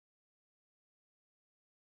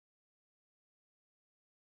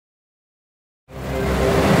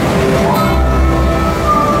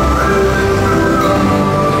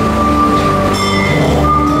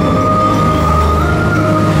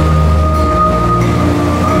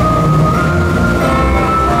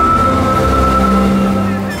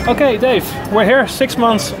Okay, Dave, we're here 6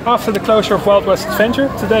 months after the closure of Wild West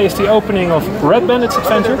Adventure. Today is the opening of Red Bandits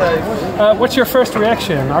Adventure. What's your first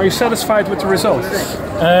reaction? Are you satisfied with the results?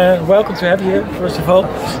 Welcome to have you here, first of all.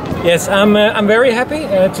 Yes, I'm very happy.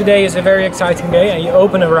 Today is a very exciting day, and you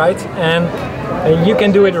open a ride, and you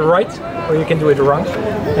can do it right or you can do it wrong.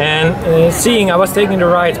 And I was taking the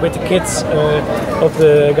ride with the kids of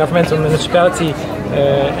the governmental municipality,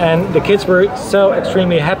 and the kids were so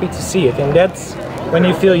extremely happy to see it, and that's when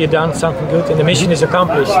you feel you've done something good and the mission is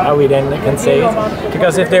accomplished, how we then can say it.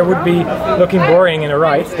 Because if they would be looking boring in a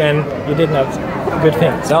ride, then you did not good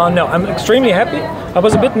thing. So no, I'm extremely happy. I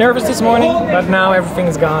was a bit nervous this morning, but now everything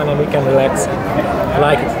is gone and we can relax. I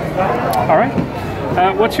like it. All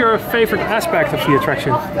right. What's your favorite aspect of the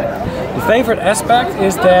attraction? The favorite aspect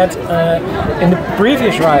is that in the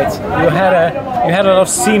previous ride you had a lot of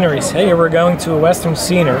sceneries. Hey, you were going to a Western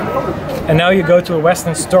scenery, and now you go to a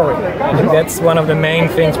Western story. I think that's one of the main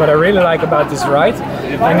things what I really like about this ride,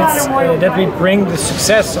 and it's that we bring the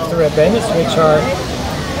success of the Red Bandits, which are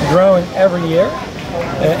growing every year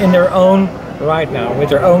in their own ride now, with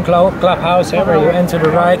their own clubhouse, where you enter the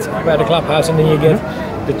ride by the clubhouse and then you get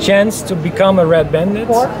the chance to become a Red Bandit.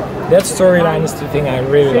 That storyline is the thing I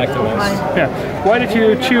really like the most. Yeah. Why did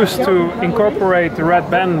you choose to incorporate the Red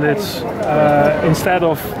Bandits instead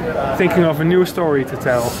of thinking of a new story to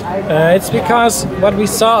tell? It's because what we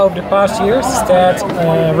saw over the past years is that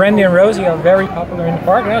Randy and Rosie are very popular in the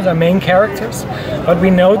park. They're the main characters. But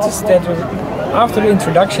we noticed that after the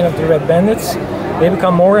introduction of the Red Bandits, they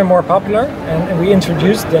become more and more popular, and we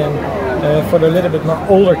introduced them for the little bit more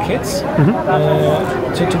older kids,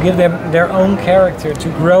 to give them their own character, to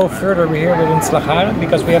grow further here within Slagharen,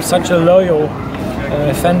 because we have such a loyal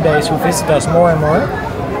fan base who visit us more and more.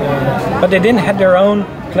 But they didn't have their own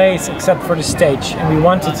place except for the stage, and we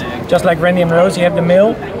wanted, just like Randy and Rosie have the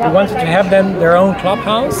mill, we wanted to have them their own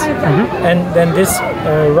clubhouse, and then this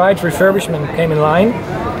ride refurbishment came in line,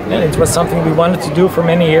 and it was something we wanted to do for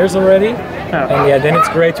many years already. And yeah, then it's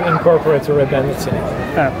great to incorporate the Red Bandits in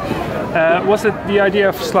it. Was it the idea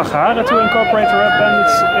of Slagharen to incorporate the Red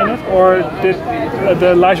Bandits in it, or did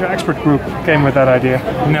the Leisure Expert group came with that idea?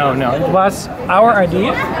 No, it was our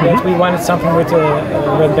idea that we wanted something with the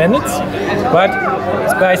Red Bandits, but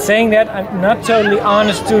by saying that, I'm not totally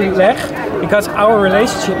honest to Leg, because our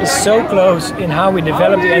relationship is so close in how we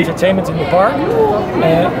develop the entertainment in the park,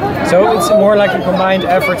 so it's more like a combined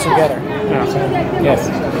effort together. Yeah. So, yes.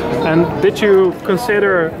 And did you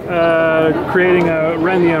consider creating a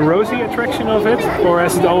Randy and Rosie attraction of it, or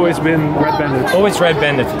has it always been Red Bandits? Always Red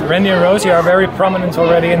Bandit. Randy and Rosie are very prominent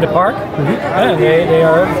already in the park. They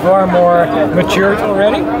are far more matured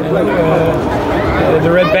already. And,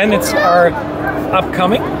 the Red Bandits are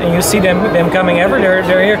upcoming, and you see them coming ever.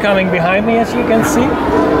 They're here coming behind me, as you can see.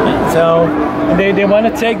 So they want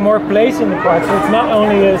to take more place in the park. So it's not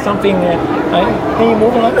only something. Can you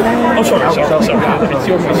move a lot? Oh, sorry. It's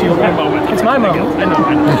your moment. It's my moment. I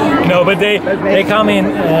know. No, but they come in,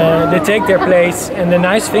 they take their place, and the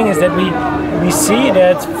nice thing is that we see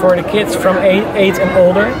that for the kids from 8 and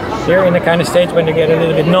older, they're in a kind of stage when they get a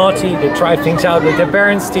little bit naughty. They try things out with their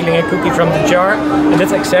parents, stealing a cookie from the jar, and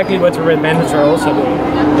that's exactly what the Red Bandits are also doing.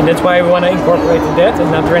 And that's why we want to incorporate that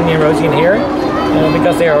and not Randy and Rosie in here,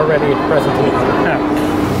 because they are already present in the park. Yeah.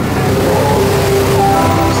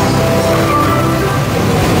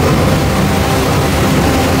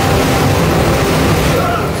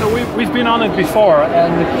 We've been on it before,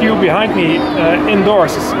 and the queue behind me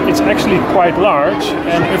indoors it's actually quite large,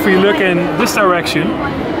 and if we look in this direction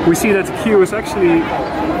we see that the queue is actually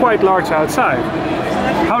quite large outside.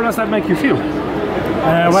 How does that make you feel?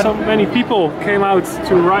 So many people came out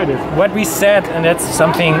to ride it. What we said, and that's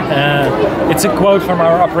something, it's a quote from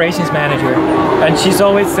our operations manager, and she's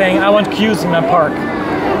always saying, I want queues in my park.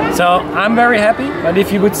 So I'm very happy, but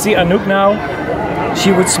if you would see Anouk now,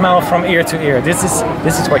 she would smile from ear to ear. This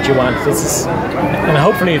is what you want. And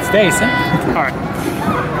hopefully it stays. Huh? All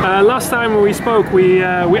right. Last time we spoke, we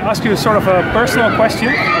asked you sort of a personal question.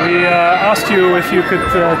 We asked you if you could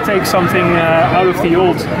take something out of the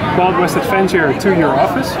old Wild West Adventure to your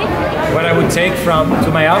office. What I would take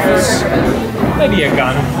to my office? Maybe a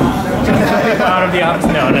gun. Out of the office?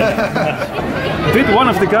 No. Did one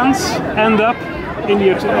of the guns end up in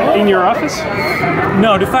your office?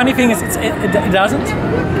 No, the funny thing is it doesn't,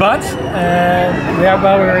 but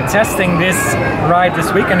while we were testing this ride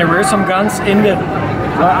this week, and there were some guns in the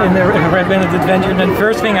Red Bandits Adventure, and the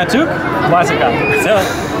first thing I took was a gun. So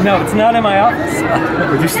no, it's not in my office.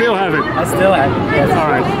 But you still have it? I still have it, yes.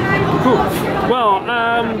 Alright. Cool. Well,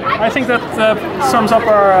 I think that sums up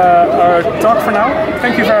our talk for now.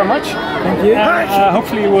 Thank you very much. Thank you. And,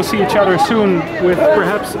 hopefully we'll see each other soon with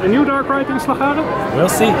perhaps a new dark ride in Slagharen. We'll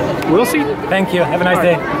see. We'll see. Thank you. Have a nice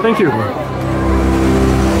day. Thank you.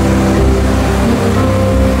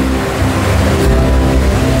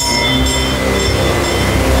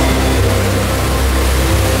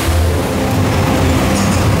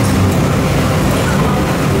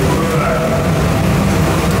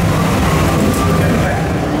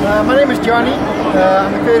 My name is Johnny.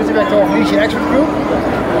 I'm the creative director of Ruisch Expeert Group.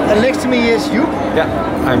 And next to me is Joep. Yeah,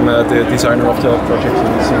 I'm the designer of the project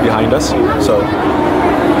you see behind us. So,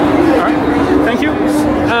 alright, thank you.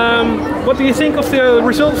 What do you think of the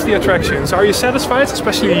results of the attractions? Are you satisfied,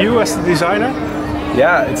 especially you as the designer?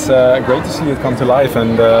 yeah, it's great to see it come to life,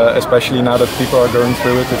 and especially now that people are going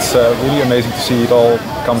through it, it's really amazing to see it all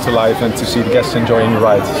come to life and to see the guests enjoying the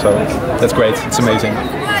ride. So that's great. It's amazing.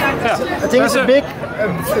 Yeah. I think it's a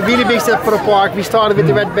really big step for the park. We started with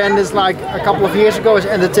the Red Bandits like a couple of years ago as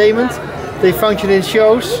entertainment. They function in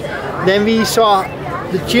shows. Then we saw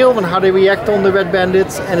the children, how they react on the Red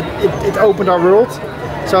Bandits, and it opened our world.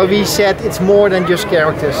 So we said it's more than just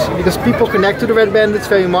characters, because people connect to the Red Bandits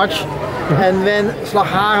very much. And when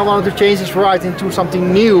Slagharen wanted to change this ride into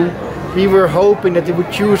something new, we were hoping that they would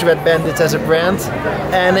choose Red Bandits as a brand.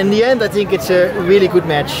 And in the end, I think it's a really good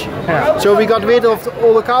match. Yeah. So we got rid of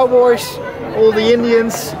all the cowboys, all the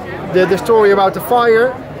Indians, the story about the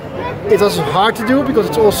fire. It was hard to do because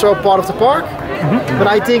it's also part of the park. But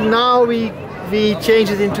I think now we change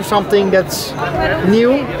it into something that's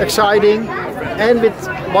new, exciting, and with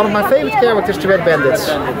one of my favorite characters, the Red Bandits.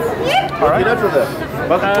 Alright.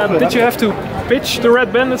 Did you have to pitch the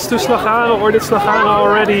Red Bandits to Slagharen, or did Slagharen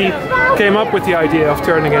already came up with the idea of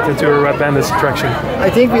turning it into a Red Bandits attraction? I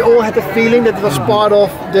think we all had the feeling that it was part of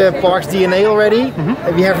the park's DNA already.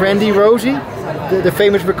 And we have Randy, Rosie, the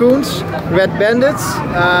famous raccoons, Red Bandits,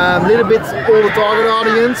 a little bit all the target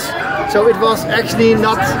audience. So it was actually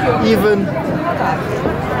not even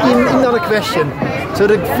a question. So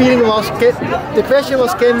the feeling was, the question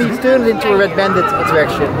was, can we turn it into a Red Bandit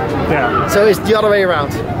attraction? Yeah. So it's the other way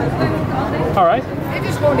around. All right.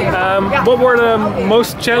 What were the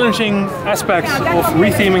most challenging aspects of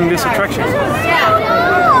retheming this attraction?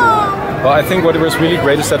 Well, I think what was really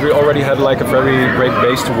great is that we already had like a very great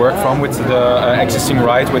base to work from with the existing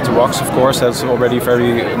ride with the rocks, of course. That's already a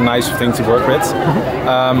very nice thing to work with.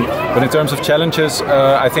 But in terms of challenges,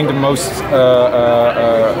 I think the most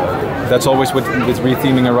that's always with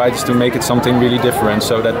retheming a ride is to make it something really different,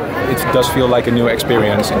 so that it does feel like a new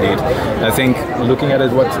experience indeed. And I think looking at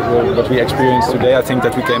it, what we experienced today, I think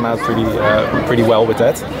that we came out pretty well with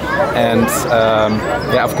that. And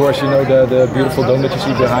yeah, of course, you know, the beautiful dome that you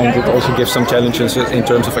see behind it also gives some challenges in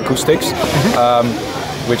terms of acoustics,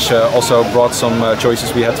 which also brought some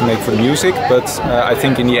choices we had to make for the music. But I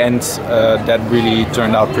think in the end that really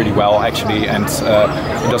turned out pretty well actually, and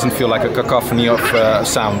it doesn't feel like a cacophony of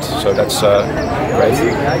sound, so that's great.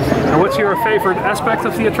 And what's your favorite aspect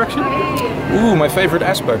of the attraction? Ooh, my favorite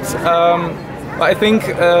aspect. I think,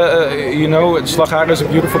 you know, Slagharen is a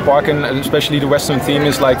beautiful park, and especially the Western theme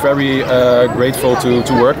is like very grateful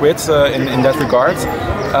to work with in that regard.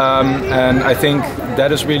 And I think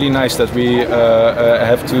that is really nice that we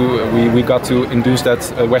we got to induce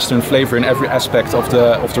that Western flavor in every aspect of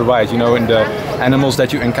the ride. You know, in the animals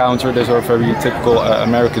that you encounter, those are very typical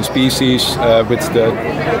American species. With the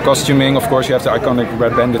costuming, of course, you have the iconic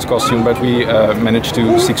Red Bandits costume, but we managed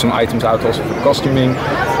to seek some items out also for the costuming.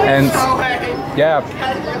 And yeah,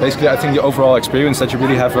 basically I think the overall experience, that you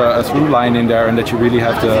really have a through line in there and that you really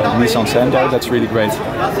have the mise en scène there, that's really great.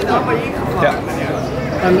 Yeah.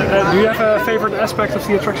 And do you have a favorite aspect of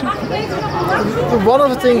the attraction? One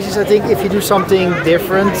of the things is, I think if you do something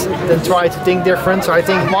different, then try to think different. So I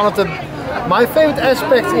think my favorite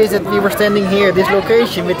aspect is that we were standing here at this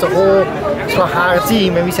location with the whole Slagharen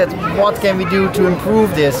team, and we said, what can we do to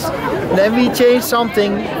improve this? And then we changed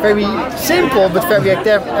something very simple but very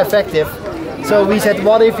effective. So we said,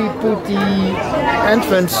 what if we put the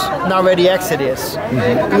entrance now where the exit is?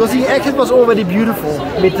 Because the exit was already beautiful.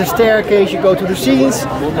 With the staircase you go to the scenes,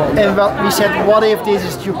 and we said, what if this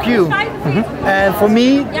is your queue? And for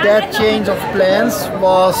me, that change of plans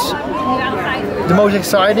was the most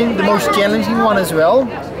exciting, the most challenging one as well,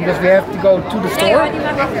 because we have to go to the store.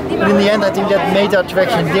 But in the end, I think that made the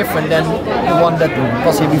attraction different than the one that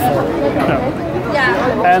was here before.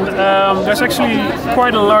 And there's actually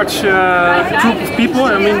quite a large group of people.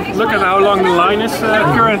 I mean, look at how long the line is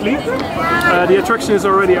currently. The attraction is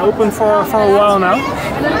already open for a while now.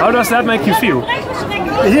 How does that make you feel?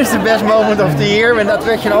 It is the best moment of the year when the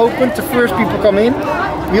attraction opens. The first people come in.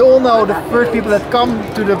 we all know the first people that come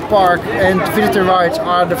to the park and visit the rides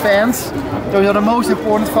are the fans. Those are the most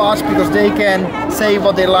important for us because they can say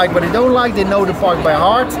what they like, what they don't like. They know the park by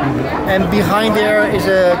heart. And behind there is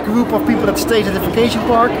a group of people that stays at the vacation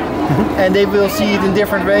park and they will see it in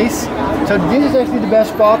different ways. So this is actually the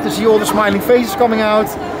best spot to see all the smiling faces coming out,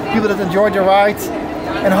 people that enjoyed the ride.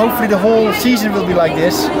 And hopefully the whole season will be like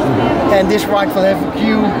this. And this ride will have a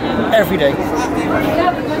queue every day.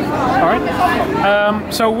 Alright.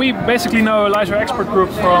 So we basically know Leisure Expert Group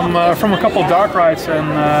from a couple dark rides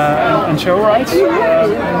and show rides,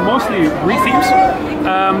 mostly re-themes.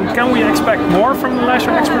 Can we expect more from the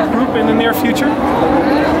Leisure Expert Group in the near future?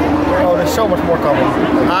 Oh, there's so much more coming.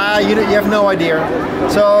 You have no idea.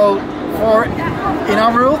 So in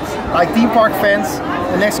our world, like theme park fans,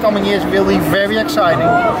 the next coming years will be very exciting,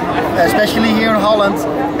 especially here in Holland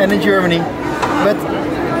and in Germany. But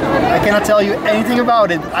I cannot tell you anything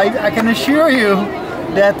about it. I can assure you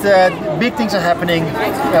that big things are happening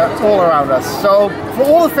all around us. So for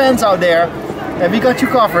all the fans out there, we got you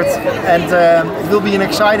covered, and it will be an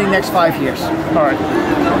exciting next 5 years. All right.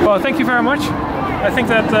 Well, thank you very much. I think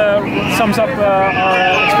that sums up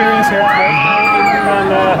our experience here today,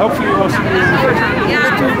 and hopefully we'll see you in the future.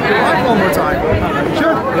 One more time.